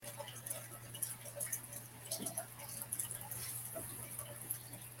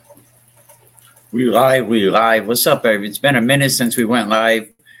We live. What's up, everybody? It's been a minute since we went live.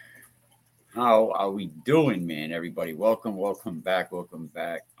 How are we doing, man? Everybody, welcome back.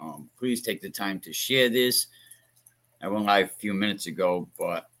 Please take the time to share this. I went live a few minutes ago,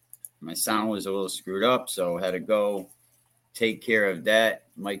 but my sound was a little screwed up, so I had to go take care of that.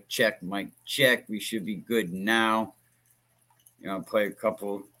 Mic check. We should be good now. Play a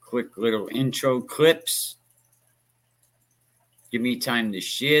couple quick little intro clips. Give me time to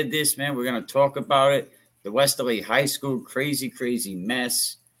share this, man. We're going to talk about it. The Westerly High School, crazy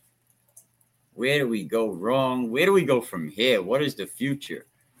mess. Where do we go wrong? Where do we go from here? What is the future?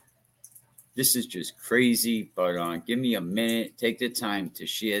 This is just crazy, but give me a minute. Take the time to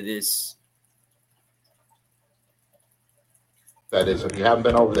share this. That is, if you haven't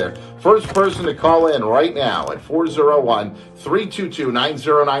been over there. First person to call in right now at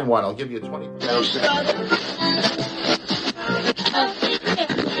 401-322-9091. I'll give you a 20.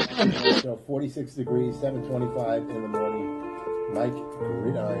 So 46 degrees, 7:25 in the morning. Mike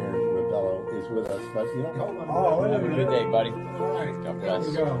Gridiron Rebello is with us, but you don't call him. Oh, have a good day, buddy. All right, God bless.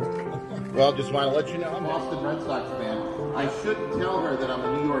 Well, just want to let you know I'm Boston Red Sox fan. I shouldn't tell her that I'm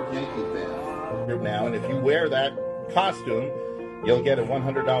a New York Yankee fan. Now, and if you wear that costume, you'll get a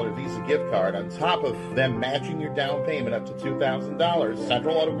 $100 Visa gift card on top of them matching your down payment up to $2,000.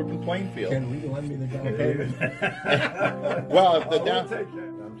 Central Auto Group in Plainfield. Can we lend me the down payment? Well, if the down.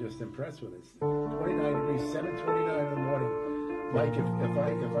 I'm just impressed with this. 29 degrees, 7:29 in the morning. Mike, if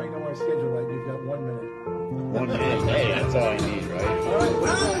I know our schedule right, you've got 1 minute. 1 minute. Hey, that's all I need, right? All right.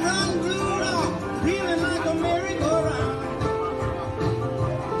 Feeling like a merry-go-round.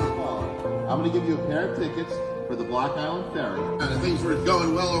 I'm going to give you a pair of tickets for the Block Island Ferry. Things were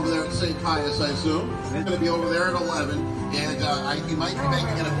going well over there at St. Caius, I assume. It's going to be over there at 11, and he might be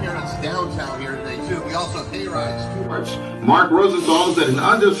making an appearance downtown here today, too. We also have hay rides. Mark Rosenthal is at an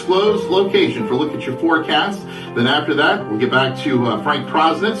undisclosed location for Look at Your Forecast. Then after that, we'll get back to Frank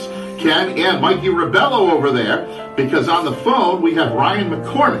Prosnitz, Ken, and Mikey Rebello over there, because on the phone we have Ryan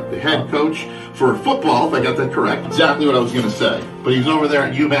McCormick, the head coach for football, if I got that correct. Exactly what I was going to say. But he's over there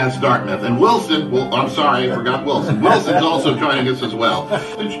at UMass Dartmouth. And Wilson, I'm sorry, I forgot Wilson. Wilson's also joining us as well.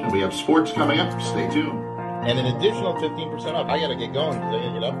 And we have sports coming up. Stay tuned. And an additional 15% off. I got to get going because I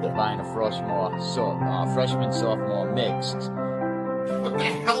got to get up there. Buying a freshman, sophomore mixed. What the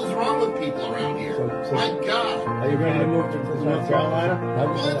hell's wrong with people around here? My God. Are you ready to move to North Carolina? Do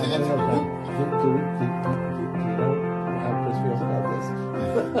you know how Chris feels about this?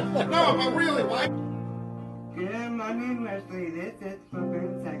 No, but really, why? Good morning, Wesley. This is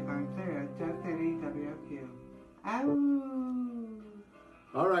Flippin' Cyclone Clear, just City WFQ. Ow!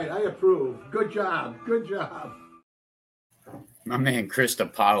 All right, I approve. Good job. My man Chris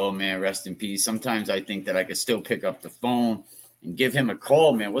DiPaolo, man, rest in peace. Sometimes I think that I could still pick up the phone and give him a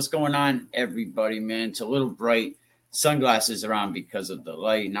call, man. What's going on, everybody, man? It's a little bright. Sunglasses are on because of the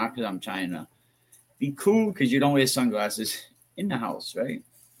light, not because I'm trying to be cool, because you don't wear sunglasses in the house, right?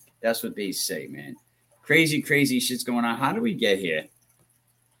 That's what they say, man. Crazy shit's going on. How do we get here?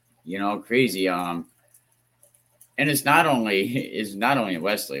 Crazy. And it's not only in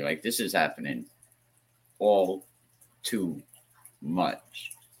Wesley. Like, this is happening all too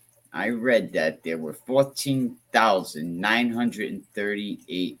much. I read that there were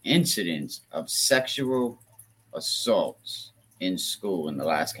 14,938 incidents of sexual assaults in school in the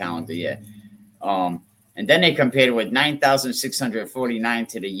last calendar year. And then they compared it with 9,649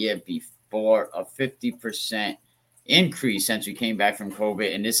 to the year before, a 50% increase since we came back from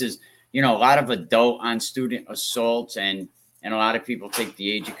COVID. And this is, a lot of adult on student assaults, and a lot of people take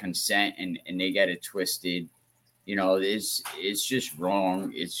the age of consent and they get it twisted. It's just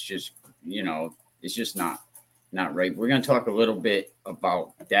wrong. It's just, it's just not right. We're going to talk a little bit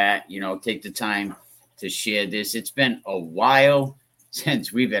about that, take the time to share this. It's been a while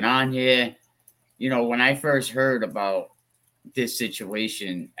since we've been on here. When I first heard about this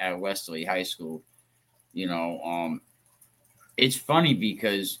situation at Westerly High School, it's funny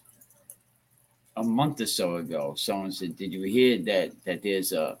because a month or so ago, someone said, did you hear that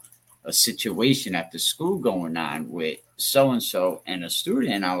there's a situation at the school going on with so-and-so and a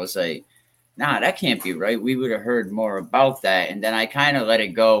student? And I was like, nah, that can't be right. We would have heard more about that. And then I kind of let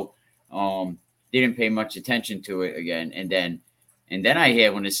it go. Didn't pay much attention to it again. And then I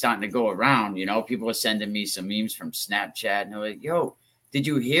hear when it's starting to go around, people are sending me some memes from Snapchat, and they're like, yo, did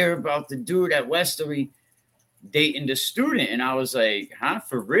you hear about the dude at Westerly dating the student? And I was like, huh,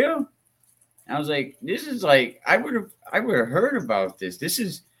 for real? And I was like, this is like, I would have heard about this. This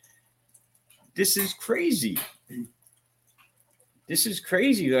is crazy. This is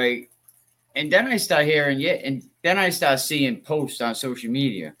crazy. Like, and then I start hearing, and then I start seeing posts on social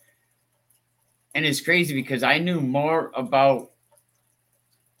media. And it's crazy because I knew more about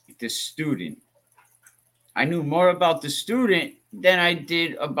the student. I knew more about the student than I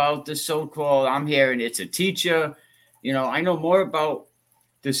did about the so-called, I'm hearing it's a teacher. I know more about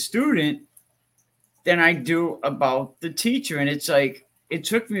the student than I do about the teacher. And it's like, it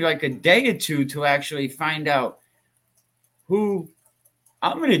took me like a day or two to actually find out who.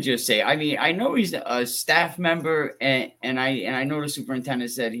 I'm going to just say, I mean, I know he's a staff member, and I know the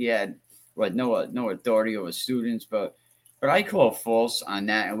superintendent said he had no authority over students, but I call false on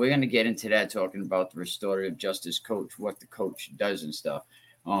that, and we're going to get into that, talking about the restorative justice coach, what the coach does and stuff,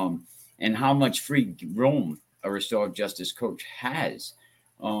 and how much free roam a restorative justice coach has.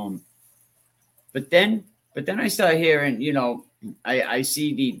 But then I start hearing, I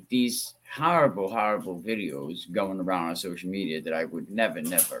see these horrible videos going around on social media that I would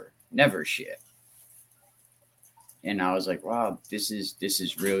never share. And I was like, wow, this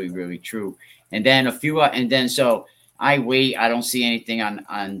is really, really true. And then so I wait, I don't see anything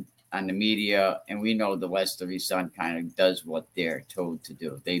on the media, and we know the Westerly Sun kind of does what they're told to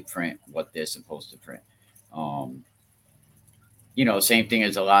do. They print what they're supposed to print. Same thing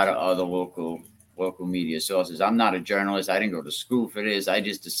as a lot of other local media sources. I'm not a journalist. I didn't go to school for this. I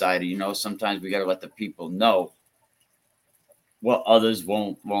just decided, sometimes we got to let the people know what others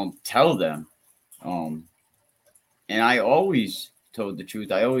won't tell them. And I always told the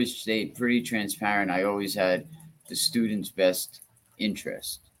truth. I always stayed pretty transparent. I always had the student's best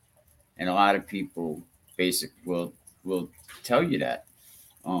interest. And a lot of people will tell you that.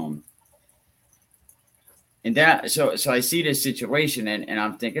 And then, so I see this situation, and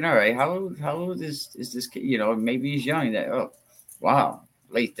I'm thinking, all right, how old is this kid? Maybe he's young. That, oh, wow,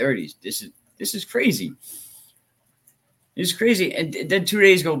 late 30s. This is crazy. It's crazy. And then 2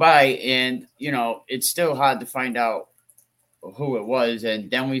 days go by, and it's still hard to find out who it was.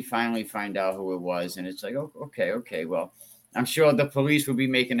 And then we finally find out who it was, and it's like, oh, okay. Well, I'm sure the police will be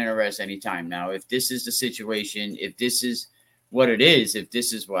making an arrest anytime now. If this is the situation, if this is what it is, if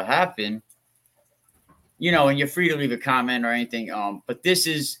this is what happened. And you're free to leave a comment or anything. But this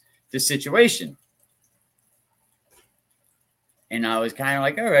is the situation. And I was kind of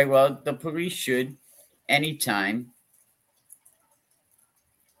like, all right, well, the police should anytime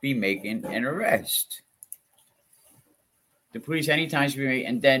be making an arrest. The police anytime should be making,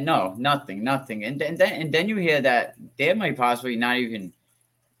 and then no, nothing. And then you hear that there might possibly not even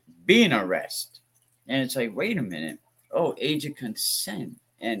be an arrest. And it's like, wait a minute. Oh, age of consent.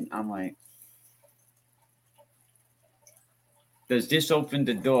 And I'm like, does this open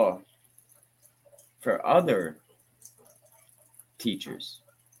the door for other teachers,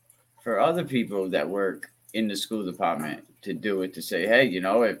 for other people that work in the school department to do it, to say, hey, if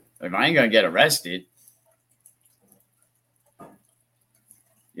I ain't going to get arrested,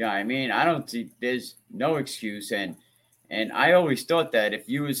 I mean, I don't see, there's no excuse. And I always thought that if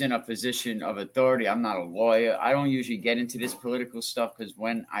you was in a position of authority, I'm not a lawyer. I don't usually get into this political stuff because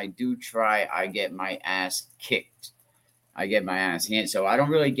when I do try, I get my ass kicked. I get my ass handed. So I don't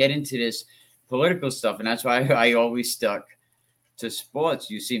really get into this political stuff. And that's why I always stuck to sports.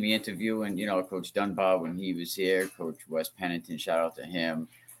 You see me interviewing, Coach Dunbar when he was here, Coach Wes Pennington, shout out to him,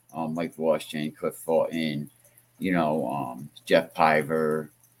 Mike Washington, Cliff Fulton, Jeff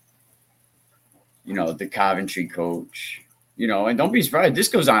Piver, the Coventry coach, and don't be surprised. This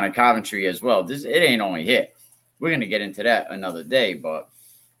goes on at Coventry as well. It ain't only here. We're going to get into that another day. But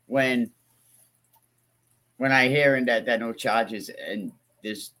when I hear that no charges and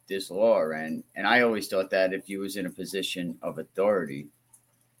this law, and I always thought that if you was in a position of authority,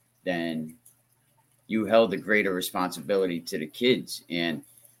 then you held a greater responsibility to the kids. And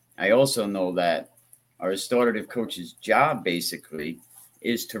I also know that a restorative coach's job basically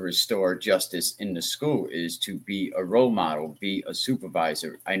is to restore justice in the school, is to be a role model, be a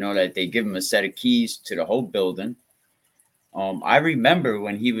supervisor. I know that they give him a set of keys to the whole building. I remember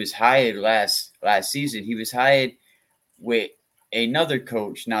when he was hired last season, he was hired with another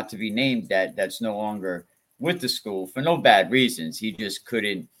coach, not to be named, that's no longer with the school for no bad reasons. He just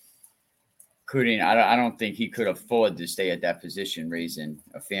couldn't. I don't think he could afford to stay at that position, raising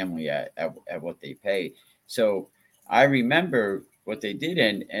a family at what they pay. So I remember what they did,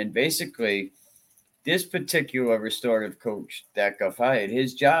 and basically this particular restorative coach that got fired,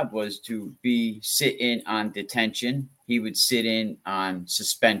 his job was to sit in on detention. He would sit in on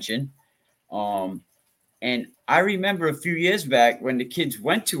suspension. And I remember a few years back when the kids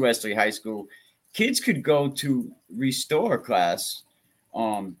went to Wesley High School, kids could go to restore class.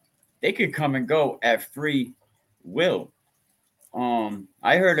 They could come and go at free will.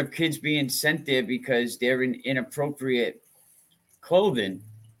 I heard of kids being sent there because they're in inappropriate clothing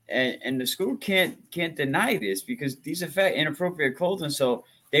and the school can't deny this because these are inappropriate clothing. So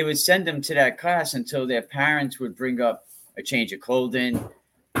they would send them to that class until their parents would bring up a change of clothing,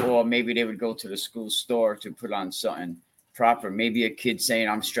 or maybe they would go to the school store to put on something proper. Maybe a kid saying,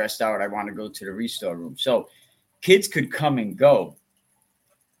 I'm stressed out, I want to go to the restore room. So kids could come and go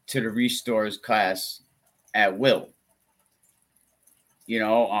to the restores class at will.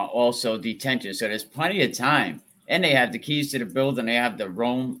 Also detention. So there's plenty of time. And they have the keys to the building. They have the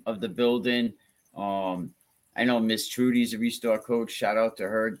roam of the building. I know Miss Trudy's a restore coach. Shout out to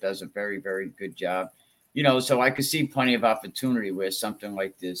her. Does a very, very good job. So I could see plenty of opportunity where something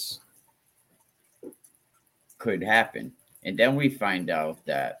like this could happen. And then we find out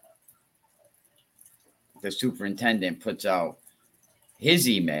that the superintendent puts out his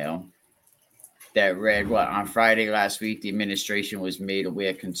email that read, on Friday last week, the administration was made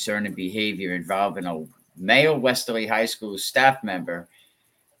aware of concerning behavior involving a male Westerly High School staff member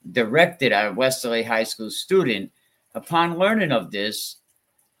directed at a Westerly High School student. Upon learning of this,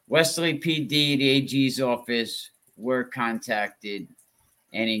 Westerly PD, the AG's office, were contacted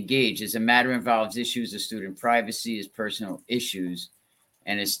and engaged. As a matter involves issues of student privacy as personal issues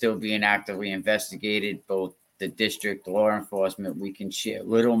and is still being actively investigated, both the district, law enforcement, we can share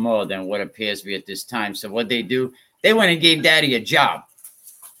little more than what appears to be at this time. So what they do, they went and gave daddy a job.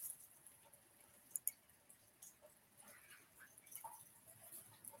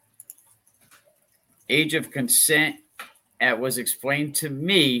 Age of consent, as was explained to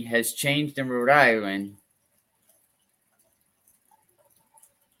me, has changed in Rhode Island.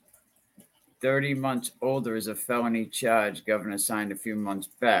 30 months older is a felony charge. Governor signed a few months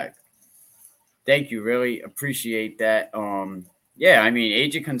back. Thank you. Really appreciate that.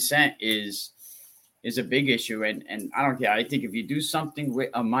 Age of consent is a big issue, and I don't care. I think if you do something with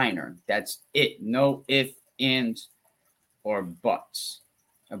a minor, that's it. No ifs, ands, or buts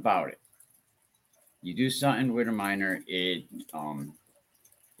about it. You do something with a minor, it's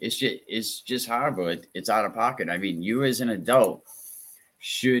just horrible. It's out of pocket. I mean, you as an adult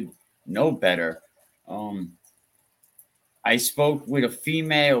should know better. I spoke with a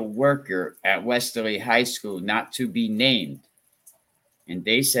female worker at Westerly High School, not to be named, and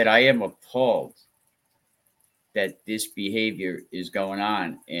they said, I am appalled that this behavior is going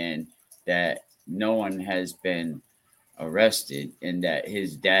on and that no one has been arrested and that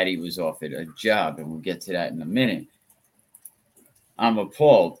his daddy was offered a job, and we'll get to that in a minute. I'm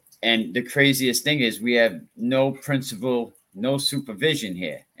appalled. And the craziest thing is we have no principal, no supervision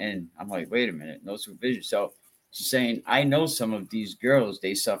here. And I'm like, wait a minute, no supervision. So she's saying, I know some of these girls,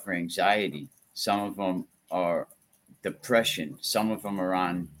 they suffer anxiety. Some of them are depression. Some of them are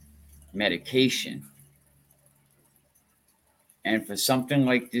on medication. And for something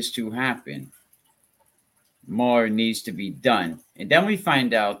like this to happen, more needs to be done. And then we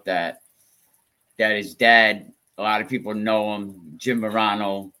find out that his dad, a lot of people know him, Jim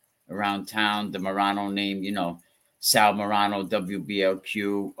Morano, around town, the Morano name, Sal Morano,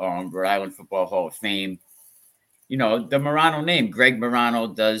 WBLQ, Rhode Island Football Hall of Fame. The Morano name. Greg Morano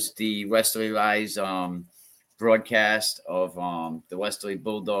does the Westerly Lies broadcast of the Westerly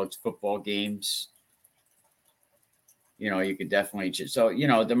Bulldogs football games. You could definitely. So,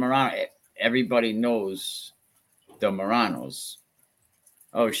 the Morano, everybody knows the Moranos.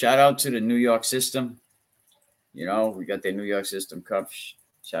 Oh, shout out to the New York system. We got the New York system cup.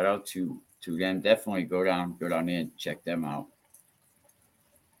 Shout out to them. Definitely go down there and check them out.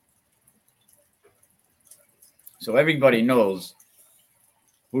 So everybody knows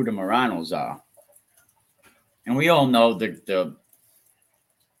who the Moranos are. And we all know the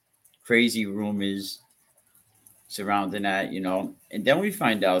crazy rumors surrounding that, And then we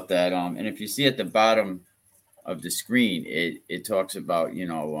find out that, and if you see at the bottom of the screen, it talks about, it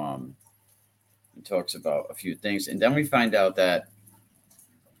talks about a few things. And then we find out that,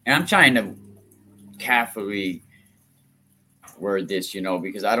 and I'm trying to carefully word this,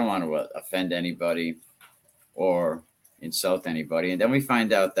 because I don't want to offend anybody or insult anybody. And then we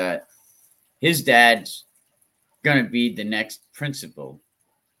find out that his dad's going to be the next principal.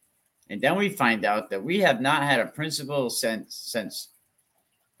 And then we find out that we have not had a principal since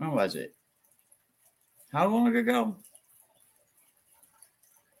when was it? How long ago?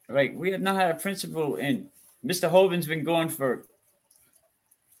 Like, we have not had a principal, and Mr. Hoven's been going for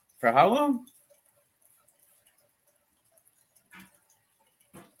how long?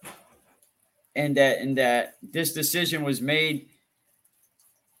 And that this decision was made.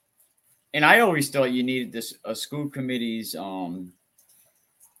 And I always thought you needed a school committee's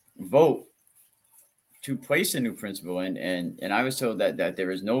vote to place a new principal. And I was told that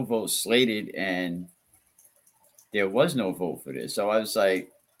there is no vote slated, and there was no vote for this. So I was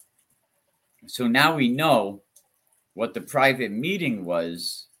like, So now we know what the private meeting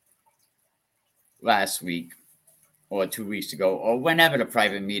was last week or 2 weeks ago, or whenever the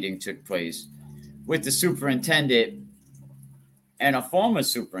private meeting took place with the superintendent and a former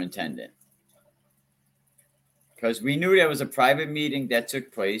superintendent. Because we knew there was a private meeting that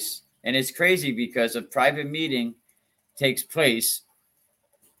took place. And it's crazy because a private meeting takes place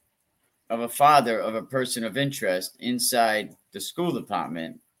of a father of a person of interest inside the school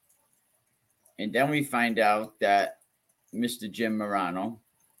department. And then we find out that Mr. Jim Morano,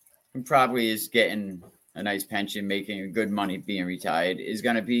 who probably is getting a nice pension, making good money, being retired, is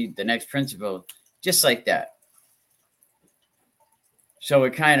going to be the next principal, just like that. So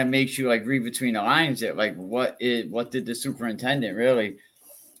it kind of makes you like read between the lines that like, what did the superintendent really,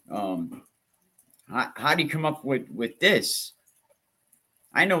 how do you come up with this?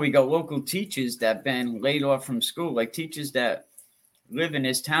 I know we got local teachers that been laid off from school, like teachers that live in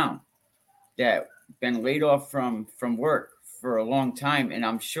this town that been laid off from work for a long time. And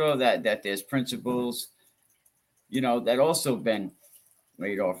I'm sure that there's principals, that also been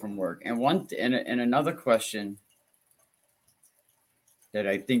laid off from work. And another question that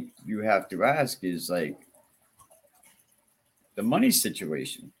I think you have to ask is like the money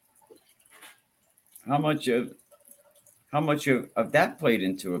situation. How much of that played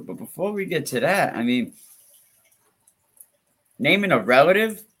into it? But before we get to that, I mean, naming a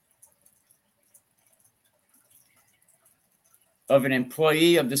relative of an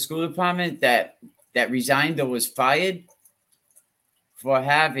employee of the school department that resigned or was fired for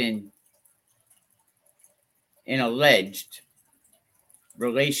having an alleged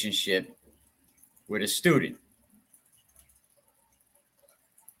relationship with a student.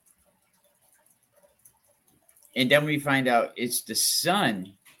 And then we find out it's the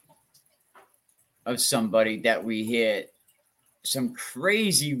son of somebody that we hear some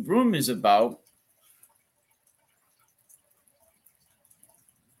crazy rumors about,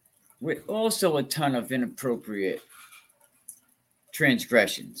 with also a ton of inappropriate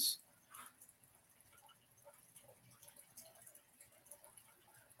transgressions.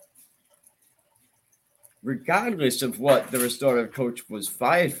 Regardless of what the restorative coach was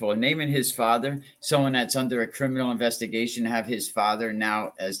fired for, naming his father, someone that's under a criminal investigation, have his father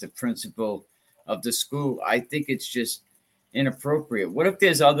now as the principal of the school, I think it's just inappropriate. What if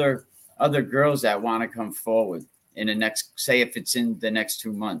there's other girls that want to come forward in the next, say if it's in the next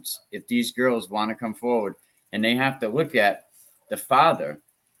 2 months, if these girls want to come forward and they have to look at the father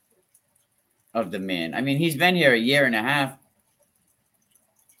of the man. I mean, he's been here a year and a half.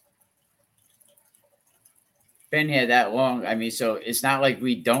 Been here that long. I mean, so it's not like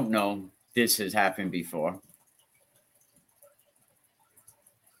we don't know this has happened before.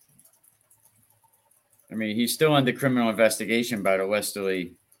 I mean, he's still under criminal investigation by the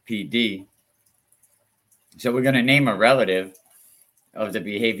Westerly PD. So we're going to name a relative of the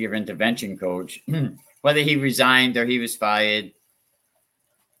behavior intervention coach. Whether he resigned or he was fired,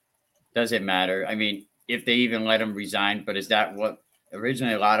 doesn't matter. I mean, if they even let him resign, but is that what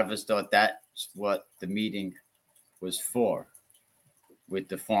originally a lot of us thought that's what the meeting was for, with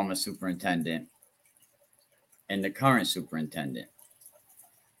the former superintendent and the current superintendent.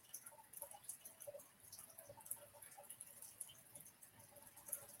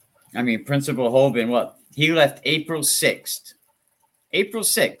 I mean, Principal Hoban, what? He left April 6th. April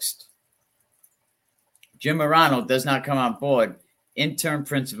 6th. Jim Morano does not come on board interim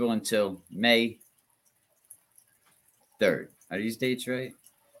principal until May 3rd. Are these dates right?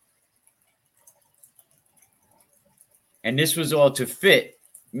 And this was all to fit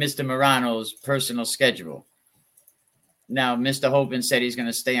Mr. Morano's personal schedule. Now, Mr. Hoban said he's going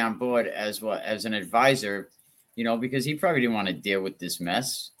to stay on board as an advisor, because he probably didn't want to deal with this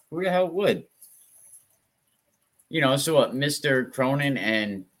mess. Who the hell would? So what, Mr. Cronin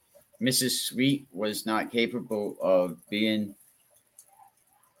and Mrs. Sweet was not capable of filling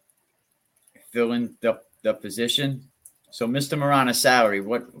the position. So Mr. Morano's salary,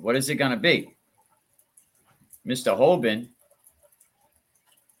 what is it going to be? Mr. Hoban,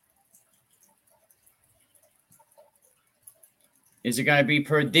 is it going to be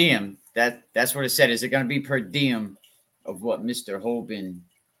per diem? That's what it said. Is it going to be per diem of what Mr. Hoban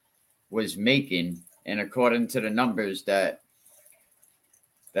was making? And according to the numbers that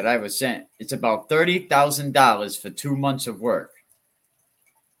I was sent, it's about $30,000 for 2 months of work.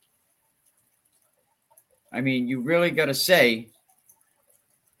 I mean, you really got to say,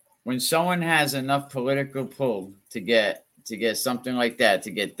 when someone has enough political pull to get something like that, to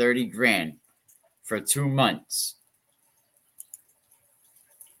get 30 grand for 2 months,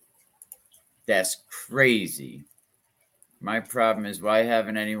 that's crazy. My problem is, why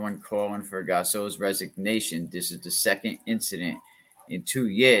haven't anyone calling for Gassol's resignation? This is the second incident in 2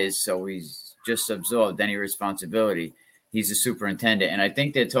 years, so he's just absorbed any responsibility. He's a superintendent. And I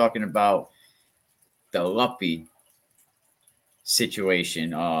think they're talking about the Luppy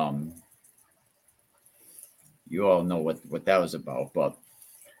situation. You all know what that was about, but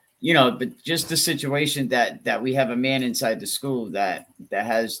but just the situation that we have a man inside the school that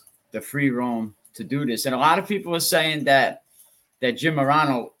has the free roam to do this. And a lot of people are saying that Jim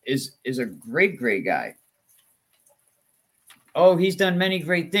Morano is a great guy. Oh, he's done many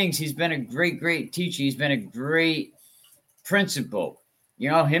great things. He's been a great teacher. He's been a great principal.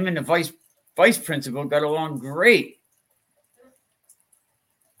 Him and the vice principal got along great.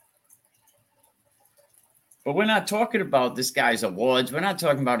 But we're not talking about this guy's awards. We're not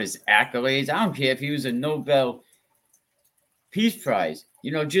talking about his accolades. I don't care if he was a Nobel Peace Prize.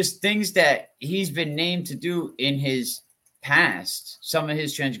 Just things that he's been named to do in his past, some of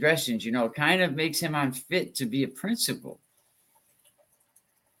his transgressions, kind of makes him unfit to be a principal.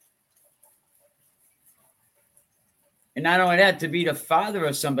 And not only that, to be the father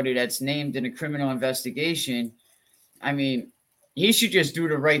of somebody that's named in a criminal investigation, I mean, he should just do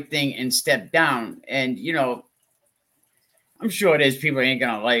the right thing and step down. And, I'm sure there's people ain't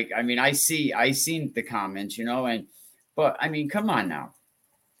going to like. I mean, I seen the comments, but I mean, come on now.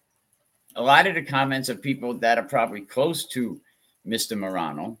 A lot of the comments of people that are probably close to Mr.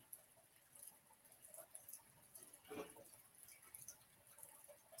 Morano.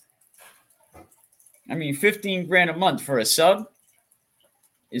 I mean, $15,000 a month for a sub.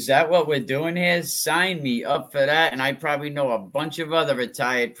 Is that what we're doing here? Sign me up for that. And I probably know a bunch of other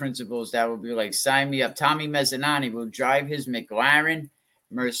retired principals that will be like, sign me up. Tommy Mezzanani will drive his McLaren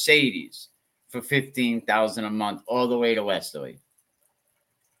Mercedes for $15,000 a month all the way to Westerly.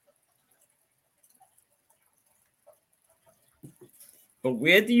 But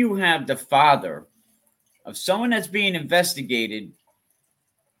where do you have the father of someone that's being investigated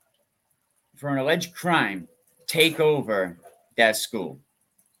for an alleged crime take over that school?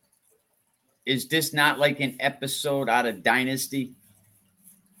 Is this not like an episode out of Dynasty?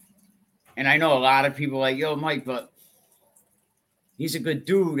 And I know a lot of people are like, yo, Mike, but he's a good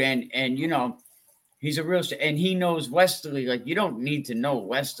dude. And he's a real, and he knows Westerly. Like, you don't need to know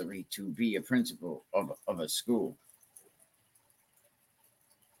Westerly to be a principal of a school.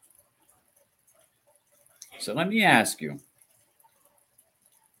 So let me ask you.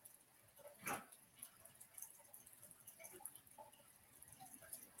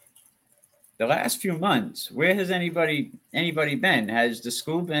 The last few months, where has anybody been? Has the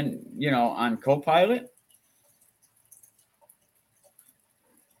school been, on co-pilot?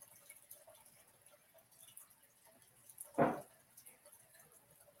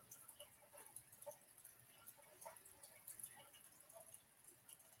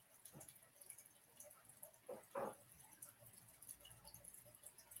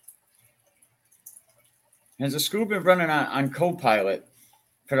 Has the school been running on co-pilot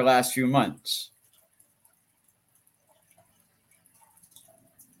for the last few months?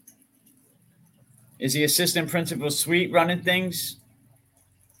 Is the assistant principal suite running things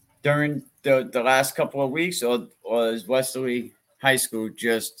during the last couple of weeks, or is Westerly High School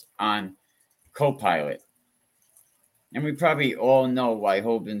just on co-pilot? And we probably all know why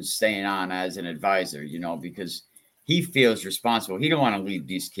Hoban's staying on as an advisor, because he feels responsible. He don't want to leave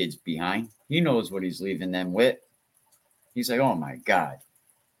these kids behind. He knows what he's leaving them with. He's like, oh, my God.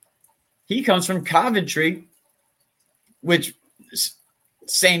 He comes from Coventry, which is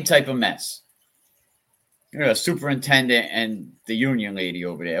same type of mess. A superintendent and the union lady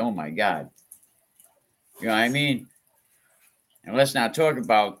over there. Oh, my God. You know what I mean? And let's not talk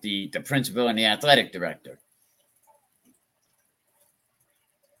about the principal and the athletic director.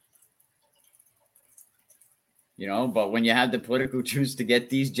 But when you have the political juice to get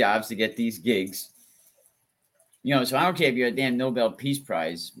these jobs, to get these gigs, so I don't care if you're a damn Nobel Peace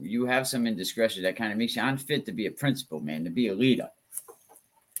Prize, you have some indiscretion that kind of makes you unfit to be a principal, man, to be a leader.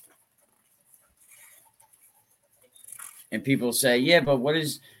 And people say, yeah, but what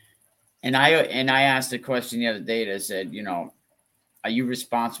is, and I asked a question the other day that said, are you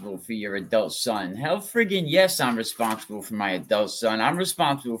responsible for your adult son? Hell friggin' yes, I'm responsible for my adult son. I'm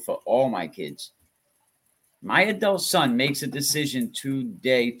responsible for all my kids. My adult son makes a decision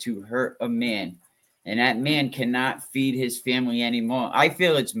today to hurt a man, and that man cannot feed his family anymore. I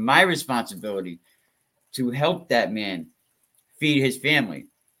feel it's my responsibility to help that man feed his family.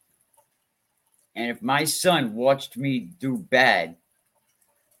 And if my son watched me do bad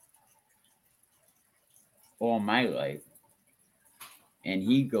all my life, and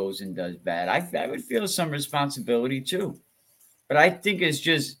he goes and does bad, I would feel some responsibility too. But I think it's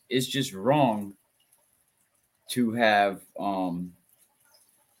just wrong to have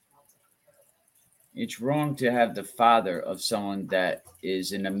it's wrong to have the father of someone that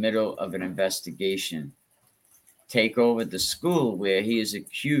is in the middle of an investigation take over the school where he is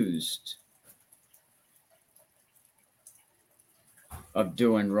accused of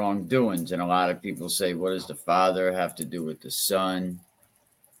doing wrongdoings. And a lot of people say, what does the father have to do with the son?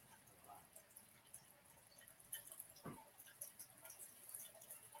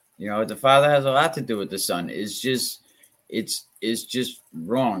 You know, the father has a lot to do with the son. It's just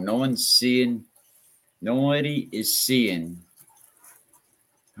wrong. Nobody is seeing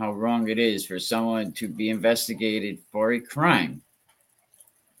how wrong it is for someone to be investigated for a crime.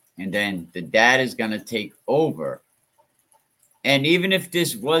 And then the dad is going to take over. And even if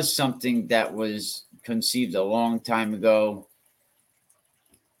this was something that was conceived a long time ago,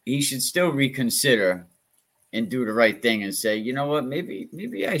 he should still reconsider and do the right thing and say, you know what,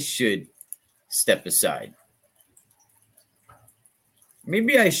 maybe I should step aside.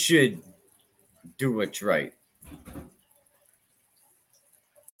 Maybe I should do what's right.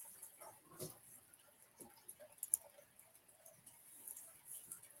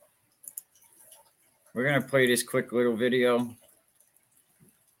 We're going to play this quick little video.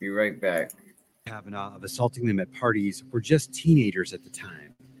 Be right back. Kavanaugh of assaulting them at parties were just teenagers at the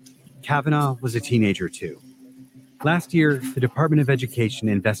time. Kavanaugh was a teenager too. Last year, the Department of Education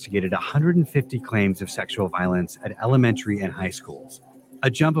investigated 150 claims of sexual violence at elementary and high schools, a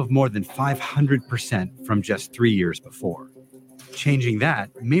jump of more than 500% from just 3 years before. Changing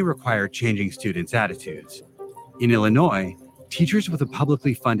that may require changing students' attitudes. In Illinois, teachers with a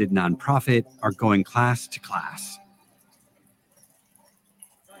publicly funded nonprofit are going class to class.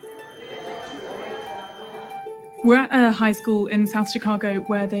 We're at a high school in South Chicago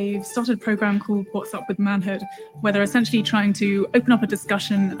where they've started a program called What's Up with Manhood, where they're essentially trying to open up a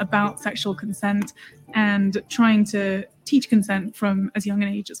discussion about sexual consent and trying to teach consent from as young an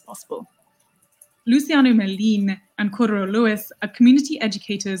age as possible. Luciano Merlin and Cordero Lewis are community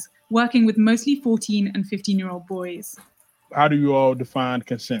educators working with mostly 14 and 15-year-old boys. How do you all define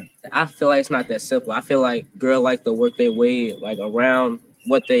consent? I feel like it's not that simple. I feel like girls like to work their way like around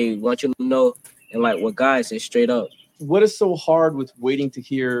what they want you to know. And like what guys is straight up. What is so hard with waiting to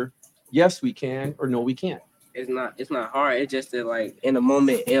hear yes we can or no we can't? It's not hard. It's just that like in a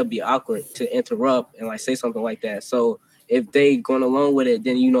moment it'll be awkward to interrupt and like say something like that. So if they going along with it,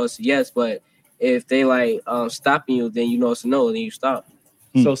 then you know it's a yes. But if they like stopping you, then you know it's a no, then you stop.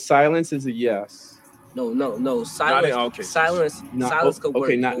 So silence is a yes. No. Silence. Not in all cases. Silence could work.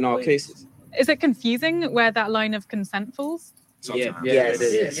 Okay, not in all cases. Is it confusing where that line of consent falls? Yeah, it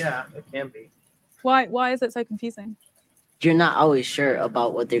is. Yeah, it can be. Why is it so confusing? You're not always sure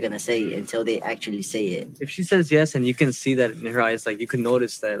about what they're going to say until they actually say it. If she says yes and you can see that in her eyes, like you can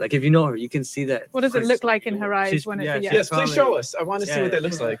notice that. Like if you know her, you can see that. What does it look like in her eyes when it's a yes? Yes, please show us. I want to see what that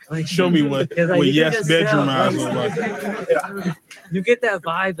looks like. Show me what yes bedroom eyes look like. You get that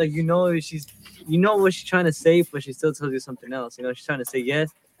vibe, like you know what she's trying to say, but she still tells you something else. You know, she's trying to say yes,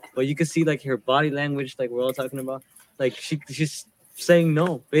 but you can see like her body language, like we're all talking about. Like she's saying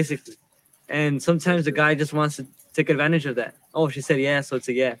no, basically. And sometimes the guy just wants to take advantage of that. Oh, she said yeah, so it's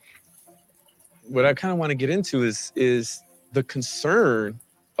a yeah. What I kind of want to get into is the concern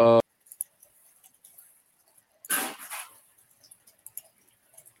of.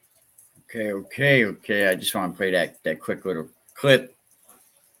 Okay. I just want to play that quick little clip.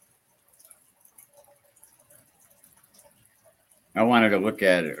 I wanted to look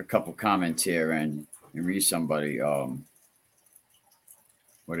at a couple comments here and read somebody.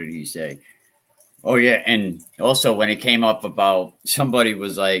 What did he say? Oh, yeah. And also when it came up about somebody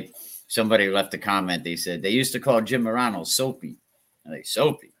left a comment. They said they used to call Jim Morano Soapy. I'm like,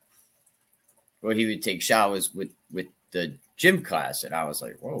 Soapy? Well, he would take showers with the gym class. And I was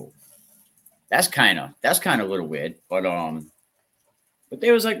like, whoa, that's kind of a little weird. But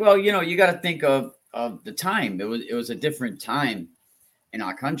they was like, well, you know, you got to think of the time. It was a different time in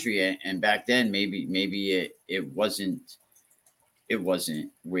our country. And back then, maybe it wasn't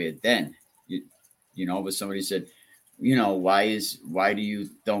weird then. You know, but somebody said, you know, why do you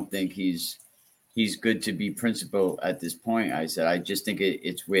don't think he's good to be principal at this point? I said, I just think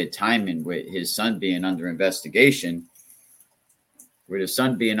it's weird timing with his son being under investigation. With his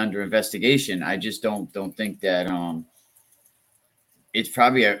son being under investigation, I just don't think that it's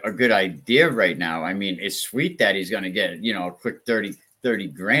probably a good idea right now. I mean, it's sweet that he's going to get, you know, a quick 30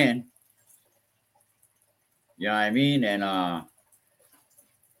 grand. You know what I mean? And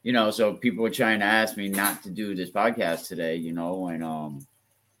you know, so people were trying to ask me not to do this podcast today, you know, and a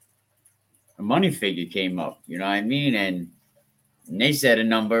money figure came up, you know what I mean? And And they said a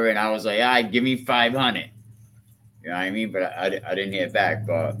number, and I was like, all right, give me 500. You know what I mean? But I didn't hear back.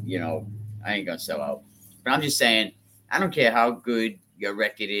 But, you know, I ain't going to sell out. But I'm just saying, I don't care how good your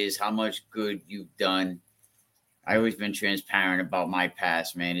record is, how much good you've done. I always been transparent about my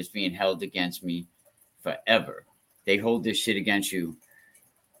past, man. It's being held against me forever. They hold this shit against you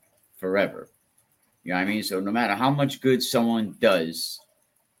forever. You know what I mean? So no matter how much good someone does,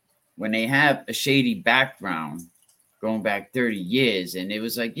 when they have a shady background going back 30 years, and it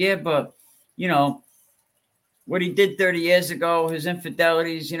was like, yeah, but, you know, what he did 30 years ago, his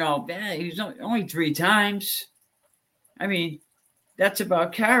infidelities, you know, man, he was only 3 times. I mean, that's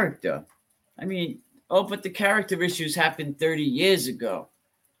about character. I mean, oh, but the character issues happened 30 years ago.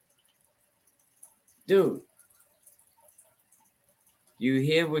 Dude, you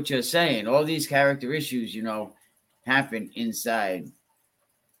hear what you're saying. All these character issues, you know, happen inside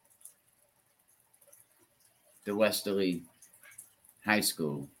the Westerly High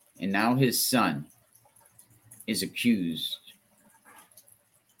School. And now his son is accused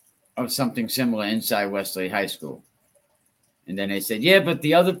of something similar inside Westerly High School. And then they said, yeah, but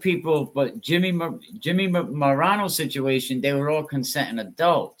the other people, but Jimmy Marano's situation, they were all consenting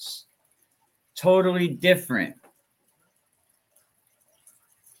adults. Totally different.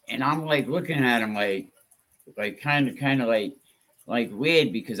 And I'm like looking at him like kind of like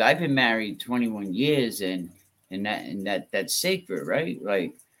weird, because I've been married 21 years and that's sacred, right?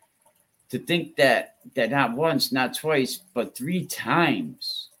 Like, to think that not once, not twice, but 3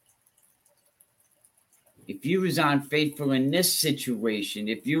 times. If you was unfaithful in this situation,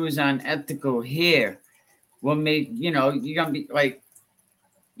 if you was unethical here, what made, you know, you're gonna be like,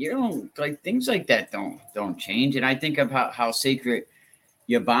 you don't, like, things like that don't change. And I think of how sacred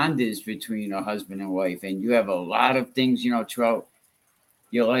your bond is between a husband and wife, and you have a lot of things, you know, throughout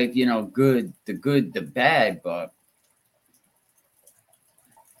your life, you know, the good, the bad, but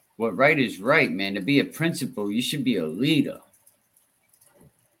what right is right, man. To be a principal, you should be a leader.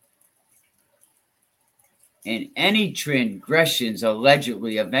 And any transgressions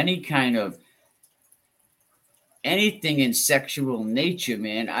allegedly of any kind of anything in sexual nature,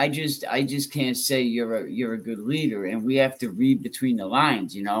 man, I just can't say you're a good leader. And we have to read between the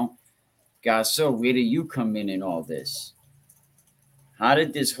lines, you know. God, so where do you come in all this? How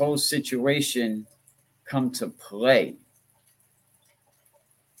did this whole situation come to play?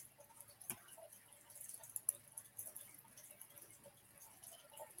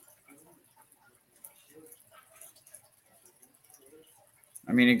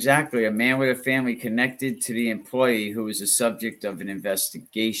 I mean, exactly. A man with a family connected to the employee who was the subject of an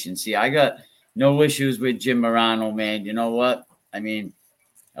investigation. See, I got no issues with Jim Morano, man. You know what? I mean,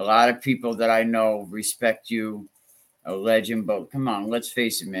 a lot of people that I know respect you, a legend, but come on, let's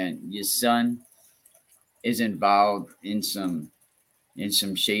face it, man. Your son is involved in some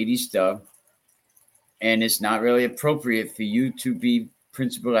shady stuff, and it's not really appropriate for you to be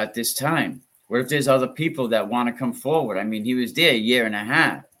principal at this time. What if there's other people that want to come forward? I mean, he was there 1.5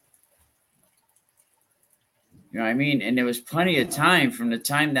 years. You know what I mean? And there was plenty of time from the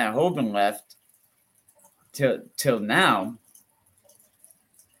time that Hoban left till now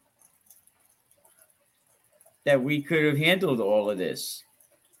that we could have handled all of this.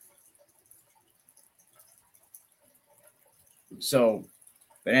 So,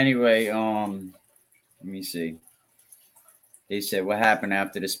 but anyway, let me see. They said, what happened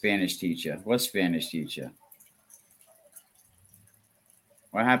after the Spanish teacher? What Spanish teacher?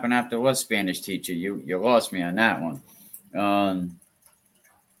 What happened after what Spanish teacher? You lost me on that one.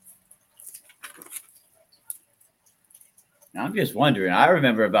 I'm just wondering. I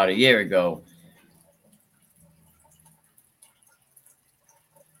remember about 1 year ago,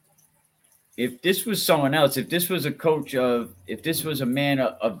 if this was someone else, if this was a coach if this was a man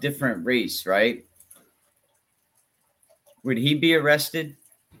of different race, right? Would he be arrested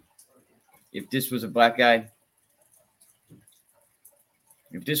if this was a black guy?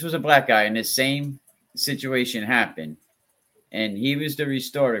 If this was a black guy and the same situation happened and he was the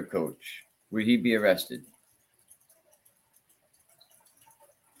restorative coach, would he be arrested?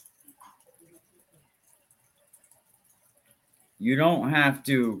 You don't have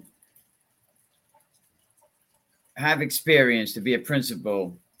to have experience to be a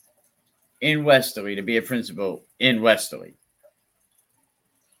principal in Westerly, to be a principal in Westerly.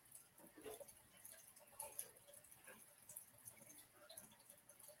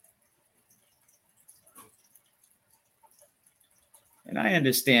 And I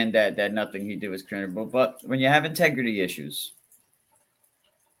understand that nothing he did was criminal, but when you have integrity issues,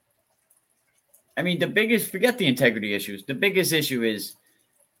 I mean, forget the integrity issues. The biggest issue is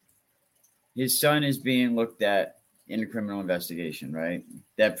his son is being looked at in the criminal investigation, right?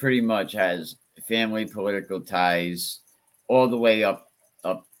 That pretty much has family political ties all the way up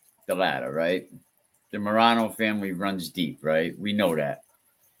the ladder, right? The Morano family runs deep, right? We know that.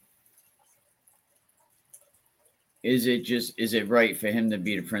 Is it right for him to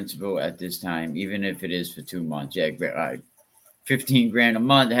be the principal at this time, even if it is for 2 months? Yeah, 15 grand a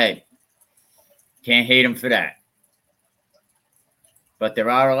month. Hey, can't hate him for that. But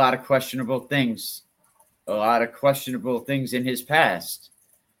there are a lot of questionable things in his past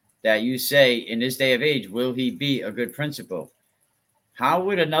that you say in this day of age, will he be a good principal? How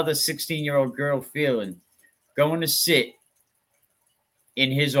would another 16-year-old girl feeling going to sit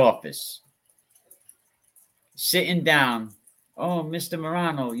in his office, sitting down? Oh, Mr.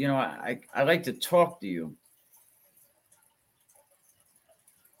 Morano, I like to talk to you.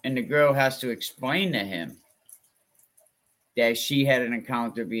 And the girl has to explain to him that she had an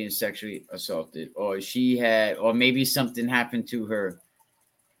encounter being sexually assaulted, or or maybe something happened to her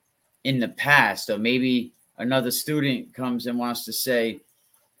in the past, or maybe another student comes and wants to say,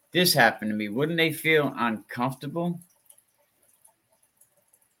 this happened to me. Wouldn't they feel uncomfortable?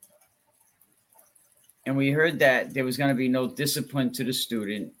 And we heard that there was going to be no discipline to the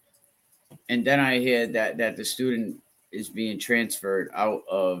student. And then I hear that the student is being transferred out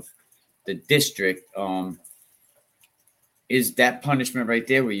of the district. Is that punishment right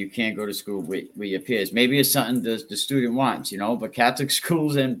there where you can't go to school with your peers? Maybe it's something the student wants, but Catholic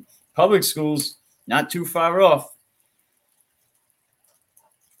schools and public schools, not too far off.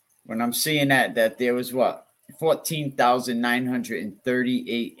 When I'm seeing that there was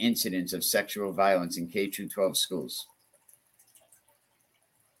 14,938 incidents of sexual violence in K-12 schools.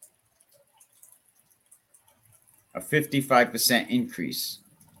 A 55% increase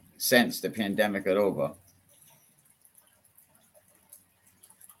since the pandemic got over.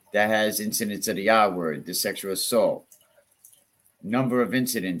 That has incidents of the R word, the sexual assault. Number of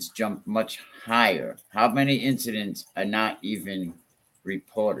incidents jumped much higher. How many incidents are not even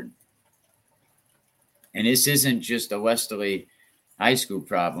reported? And this isn't just a Westerly High School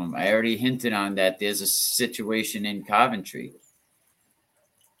problem. I already hinted on that there's a situation in Coventry.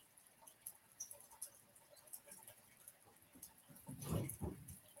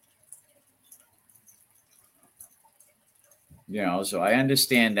 So I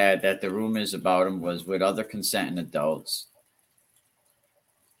understand that the rumors about him was with other consenting adults.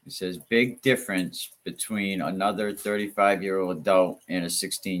 It says big difference between another 35-year-old adult and a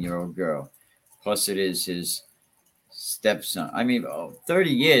 16-year-old girl. Plus, it is his stepson. I mean, 30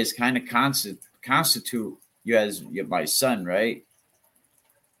 years kind of constitute you as my son, right?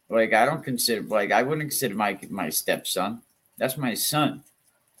 Like, I wouldn't consider my stepson. That's my son.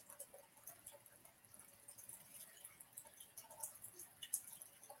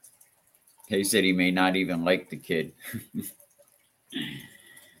 He said he may not even like the kid.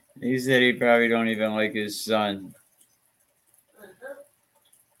 He said he probably don't even like his son.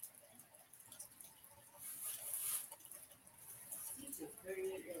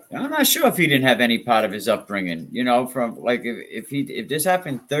 I'm not sure if he didn't have any part of his upbringing, from like if this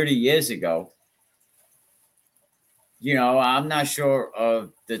happened 30 years ago, I'm not sure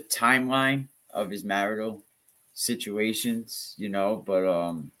of the timeline of his marital situations,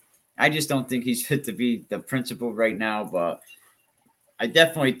 but I just don't think he's fit to be the principal right now. But I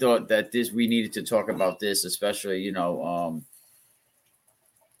definitely thought that we needed to talk about this, especially,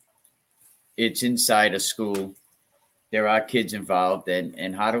 it's inside a school. There are kids involved,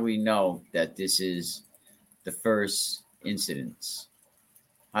 and how do we know that this is the first incidents?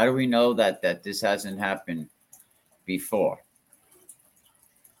 How do we know that this hasn't happened before?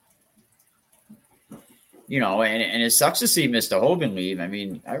 And it sucks to see Mr. Hoban leave. I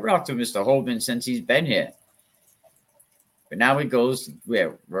mean, I rocked with Mr. Hoban since he's been here. But now he goes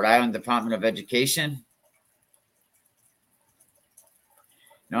where? Rhode Island Department of Education.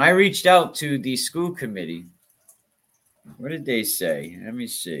 Now, I reached out to the school committee. What did they say? Let me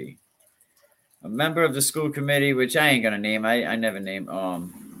see. A member of the school committee, which I ain't going to name. I never name.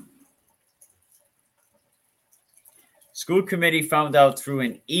 School committee found out through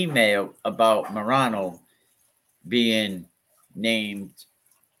an email about Morano being named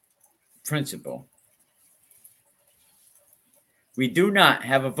principal. We do not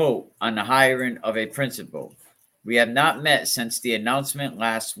have a vote on the hiring of a principal. We have not met since the announcement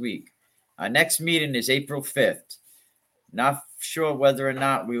last week. Our next meeting is April 5th. Not sure whether or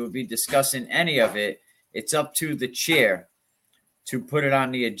not we will be discussing any of it. It's up to the chair to put it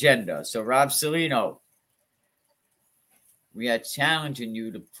on the agenda. So, Rob Salino, we are challenging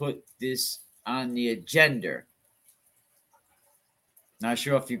you to put this on the agenda. Not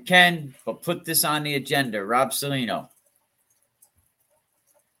sure if you can, but put this on the agenda, Rob Salino.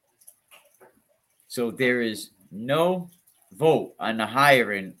 So there is no vote on the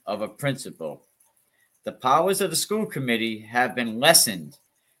hiring of a principal. The powers of the school committee have been lessened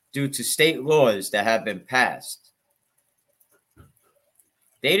due to state laws that have been passed.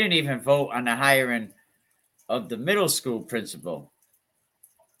 They didn't even vote on the hiring of the middle school principal.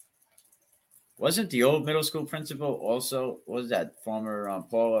 Wasn't the old middle school principal also, was that former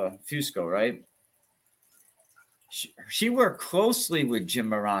Paula Fusco, right? She worked closely with Jim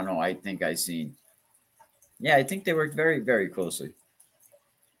Morano, I think I seen. Yeah, I think they worked very, very closely.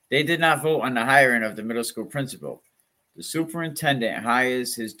 They did not vote on the hiring of the middle school principal. The superintendent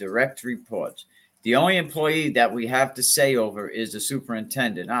hires his direct reports. The only employee that we have to say over is the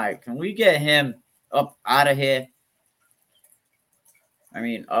superintendent. All right, can we get him up out of here? I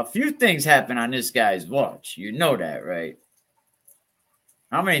mean, a few things happen on this guy's watch. You know that, right?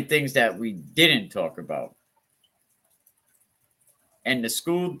 How many things that we didn't talk about? And the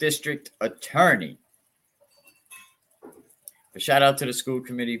school district attorney. But shout out to the school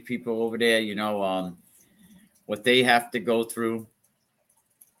committee people over there, you know, what they have to go through.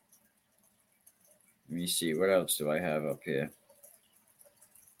 Let me see, what else do I have up here?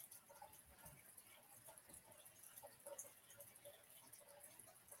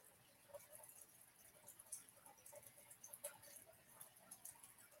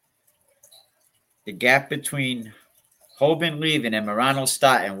 The gap between Hoban leaving and Morano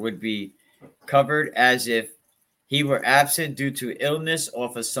starting would be covered as if he were absent due to illness or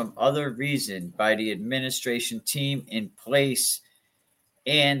for some other reason by the administration team in place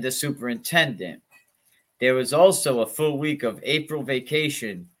and the superintendent. There was also a full week of April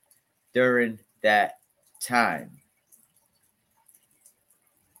vacation during that time.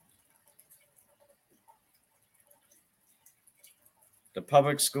 The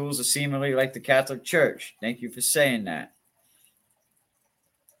public schools are seemingly like the Catholic Church. Thank you for saying that.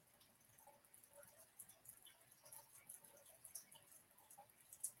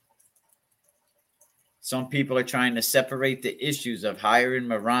 Some people are trying to separate the issues of hiring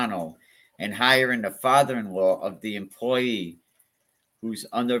Morano and hiring the father-in-law of the employee who's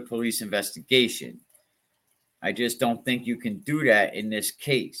under police investigation. I just don't think you can do that in this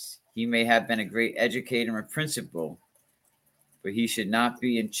case. He may have been a great educator and principal, but he should not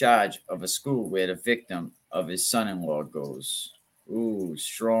be in charge of a school where the victim of his son-in-law goes. Ooh,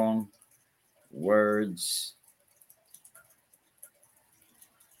 strong words.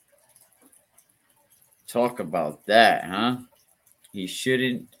 Talk about that, huh? He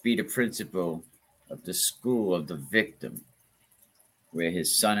shouldn't be the principal of the school of the victim where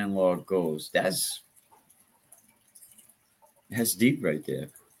his son-in-law goes. That's deep right there.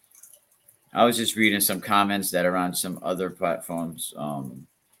 I was just reading some comments that are on some other platforms.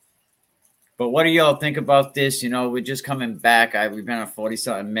 But what do y'all think about this? You know, we're just coming back. We've been on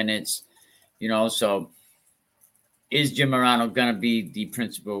 40-something minutes, you know, so is Jim Morano going to be the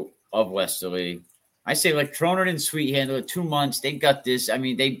principal of Westerly? I say like Cronin and Sweet handle it 2 months. They got this. I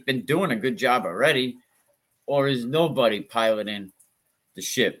mean, they've been doing a good job already. Or is nobody piloting the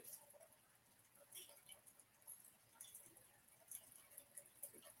ship?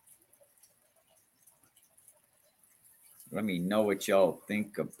 Let me know what y'all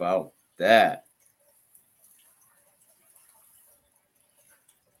think about that.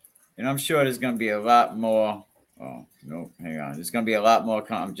 And I'm sure there's going to be a lot more. Oh, no, hang on. There's going to be a lot more.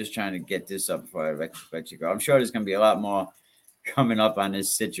 I'm just trying to get this up before I let you go. I'm sure there's going to be a lot more coming up on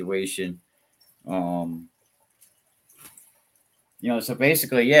this situation. You know, so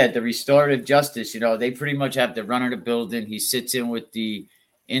basically, yeah, the restorative justice, you know, they pretty much have the run of the building. He sits in with the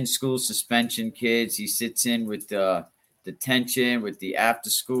in-school suspension kids. He sits in with the detention, with the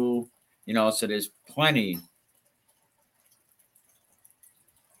after-school, you know, so there's plenty.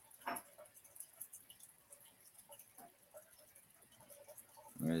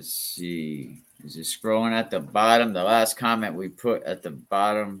 Let's see. Is it scrolling at the bottom? The last comment we put at the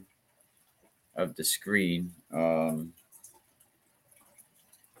bottom of the screen. All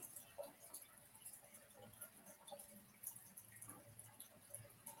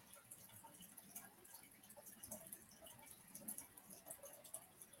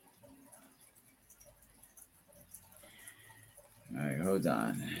right, hold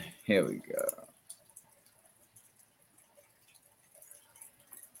on. Here we go.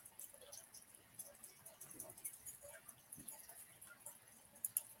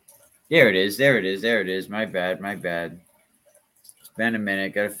 There it is. There it is. There it is. My bad. My bad. It's been a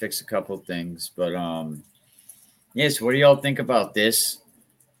minute. Got to fix a couple things. But, yes, what do y'all think about this?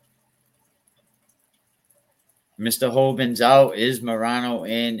 Mr. Hoban's out. Is Morano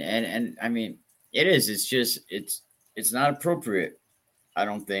in? And I mean, it is. It's just it's not appropriate, I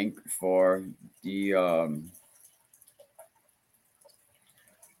don't think, for the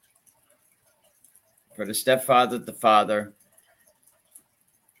stepfather, the father.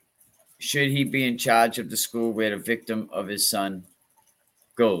 Should he be in charge of the school where the victim of his son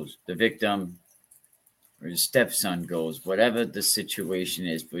goes? The victim or his stepson goes, whatever the situation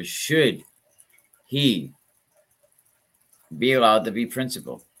is. But should he be allowed to be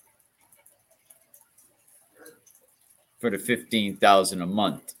principal for the $15,000 a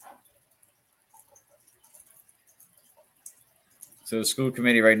month? So the school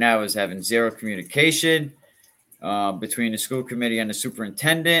committee right now is having zero communication between the school committee and the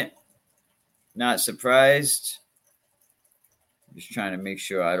superintendent. Not surprised. Just trying to make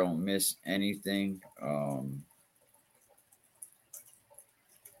sure I don't miss anything.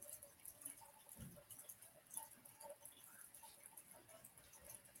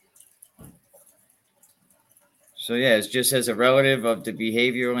 So yeah, it's just as a relative of the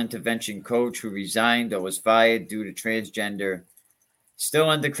behavioral intervention coach who resigned or was fired due to transgender, still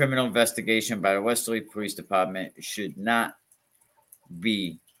under criminal investigation by the Westerly Police Department, should not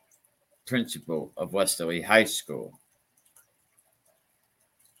be principal of Westerly High School.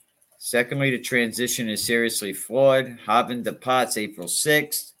 Secondly, the transition is seriously flawed. Harbin departs April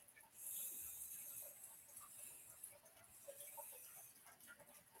 6th.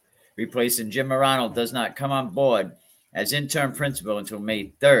 Replacing Jim Morano does not come on board as interim principal until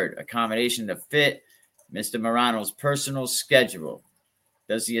May 3rd. Accommodation to fit Mr. Morano's personal schedule.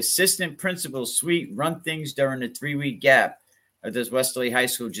 Does the assistant principal suite run things during the 3-week gap, or does Westerly High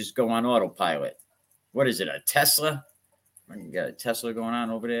School just go on autopilot? What is it, a Tesla? You got a Tesla going on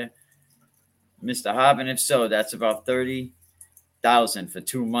over there? Mr. Harbin, if so, that's about $30,000 for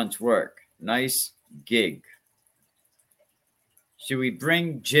 2 months' work. Nice gig. Should we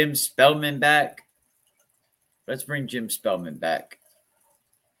bring Jim Spellman back? Let's bring Jim Spellman back.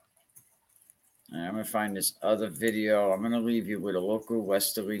 And I'm going to find this other video. I'm going to leave you with a local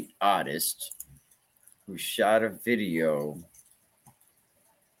Westerly artist who shot a video.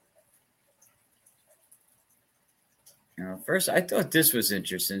 First, I thought this was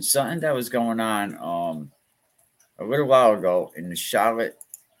interesting. Something that was going on a little while ago in the Charlotte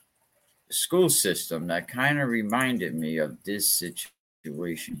school system that kind of reminded me of this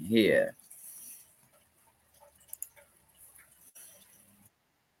situation here.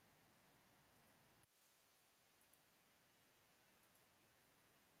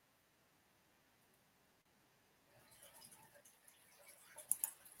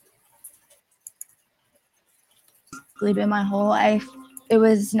 Been my whole life. It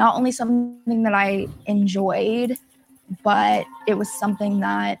was not only something that I enjoyed, but it was something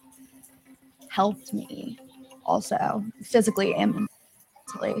that helped me also physically and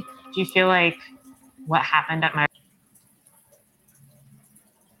mentally. Do you feel like what happened at Myers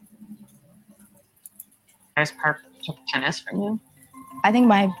Park took tennis from you? I think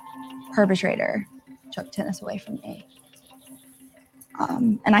my perpetrator took tennis away from me.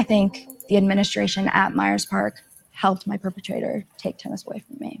 And I think the administration at Myers Park helped my perpetrator take tennis away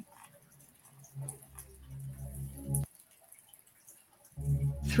from me.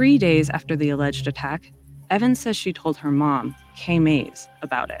 3 days after the alleged attack, Evans says she told her mom, Kay Mays,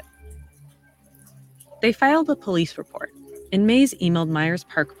 about it. They filed a police report, and Mays emailed Myers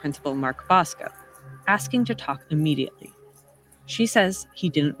Park principal Mark Bosco, asking to talk immediately. She says he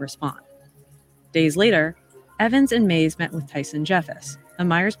didn't respond. Days later, Evans and Mays met with Tyson Jeffis, a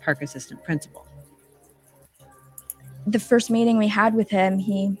Myers Park assistant principal. The first meeting we had with him,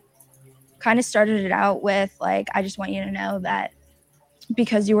 he kind of started it out with, like, I just want you to know that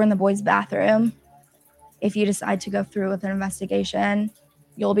because you were in the boys' bathroom, if you decide to go through with an investigation,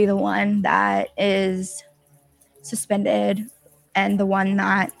 you'll be the one that is suspended and the one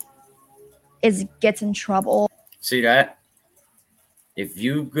that gets in trouble. See that? If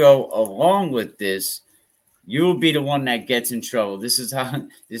you go along with this, you'll be the one that gets in trouble. This is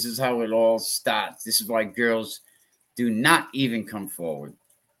how it all starts. This is why girls do not even come forward.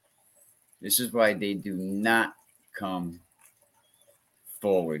 This is why they do not come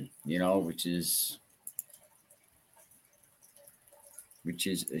forward, which is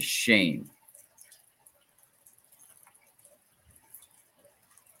a shame.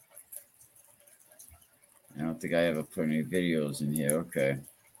 I don't think I ever put any videos in here. Okay.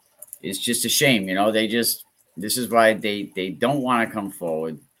 It's just a shame, this is why they don't want to come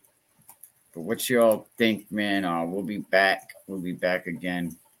forward. But what y'all think, man? We'll be back. We'll be back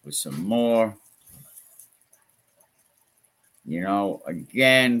again with some more. You know,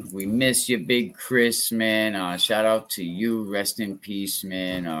 again, we miss you, Big Chris, man. Shout out to you. Rest in peace,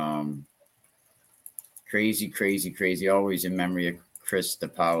 man. Crazy, crazy, crazy. Always in memory of Chris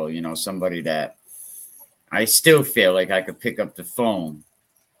DePaulo. You know, somebody that I still feel like I could pick up the phone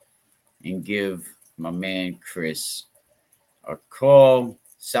and give my man Chris a call.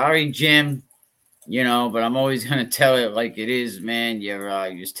 Sorry, Jim. You know, but I'm always gonna tell it like it is, man.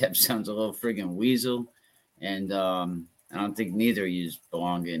 Your stepson's a little friggin' weasel, and I don't think neither of you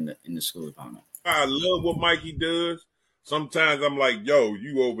belong in the school department. I love what Mikey does. Sometimes I'm like, yo,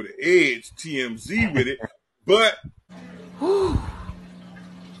 you over the edge, TMZ with it, but the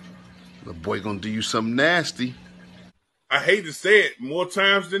boy gonna do you something nasty. I hate to say it, more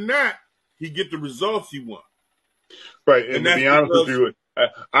times than not, he get the results he wants. Right, and to be honest with you,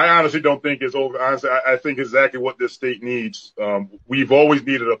 I honestly don't think it's over. Honestly, I think exactly what this state needs. We've always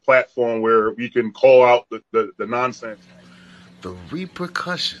needed a platform where we can call out the nonsense, the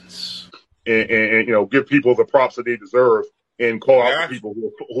repercussions, and you know, give people the props that they deserve, and call out the people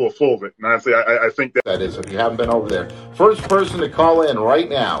who are full of it. And honestly, I think that is, if you haven't been over there, first person to call in right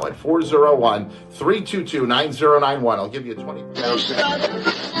now at 401-322-9091. I'll give you 20.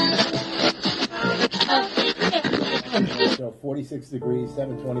 So 46 degrees,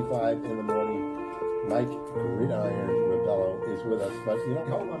 7:25 in the morning. Mike Gridiron Rebello is with us, but you don't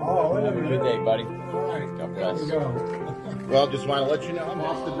call him. Oh, have a good day, buddy. All right, God bless. There we go. Well, just want to let you know I'm a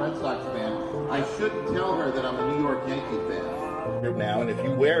Boston Red Sox fan. I shouldn't tell her that I'm a New York Yankee fan. Now, and if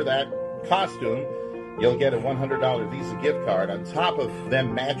you wear that costume, you'll get a $100 Visa gift card on top of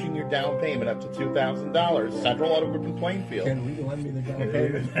them matching your down payment up to $2,000. Central Auto Group in Plainfield. Can we lend me the down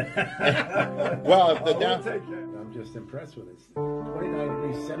payment? Well, if the down. I'm just impressed with this. 29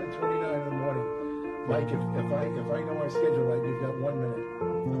 degrees, 7:29 in the morning. Mike, if I know our schedule right, you've got 1 minute.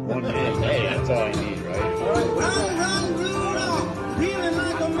 1 minute. Hey, that's all I need, right? Feeling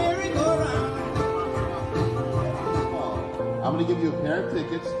like a merry-go-round. I'm going to give you a pair of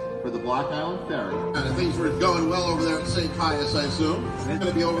tickets for the Block Island Ferry. And things were going well over there at St. Caius, I assume. He's going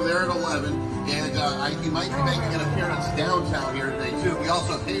to be over there at 11, and he might be making an appearance downtown here today, too. We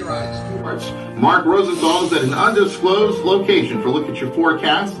also have hay rides. Mark Rosenthal is at an undisclosed location for Look at Your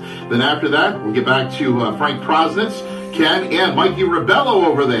Forecast. Then after that, we'll get back to Frank Prosnitz, Ken, and Mikey Rebello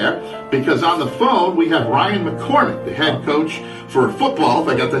over there, because on the phone we have Ryan McCormick, the head coach for football, if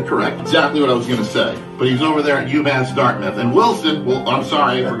I got that correct. Exactly what I was going to say. But he's over there at UMass Dartmouth. And Wilson, well, I'm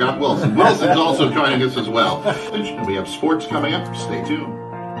sorry, I forgot Wilson. Wilson's also joining us as well. And we have sports coming up. Stay tuned.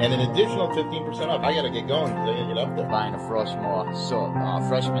 And an additional 15% off. I got to get going because I got to get up there. Buying a freshman,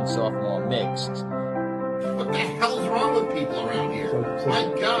 sophomore mixed. What the hell's wrong with people around here? My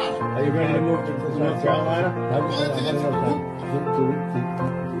God. Are you ready to move to North Carolina? Do you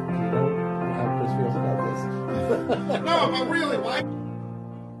know how Chris feels about this? No, but really, why?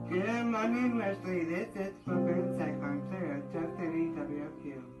 Good morning, Wesley. This is Flippin' Cyclone Clear, just city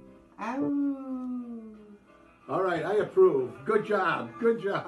WQ. Ow! All right, I approve. Good job. Good job.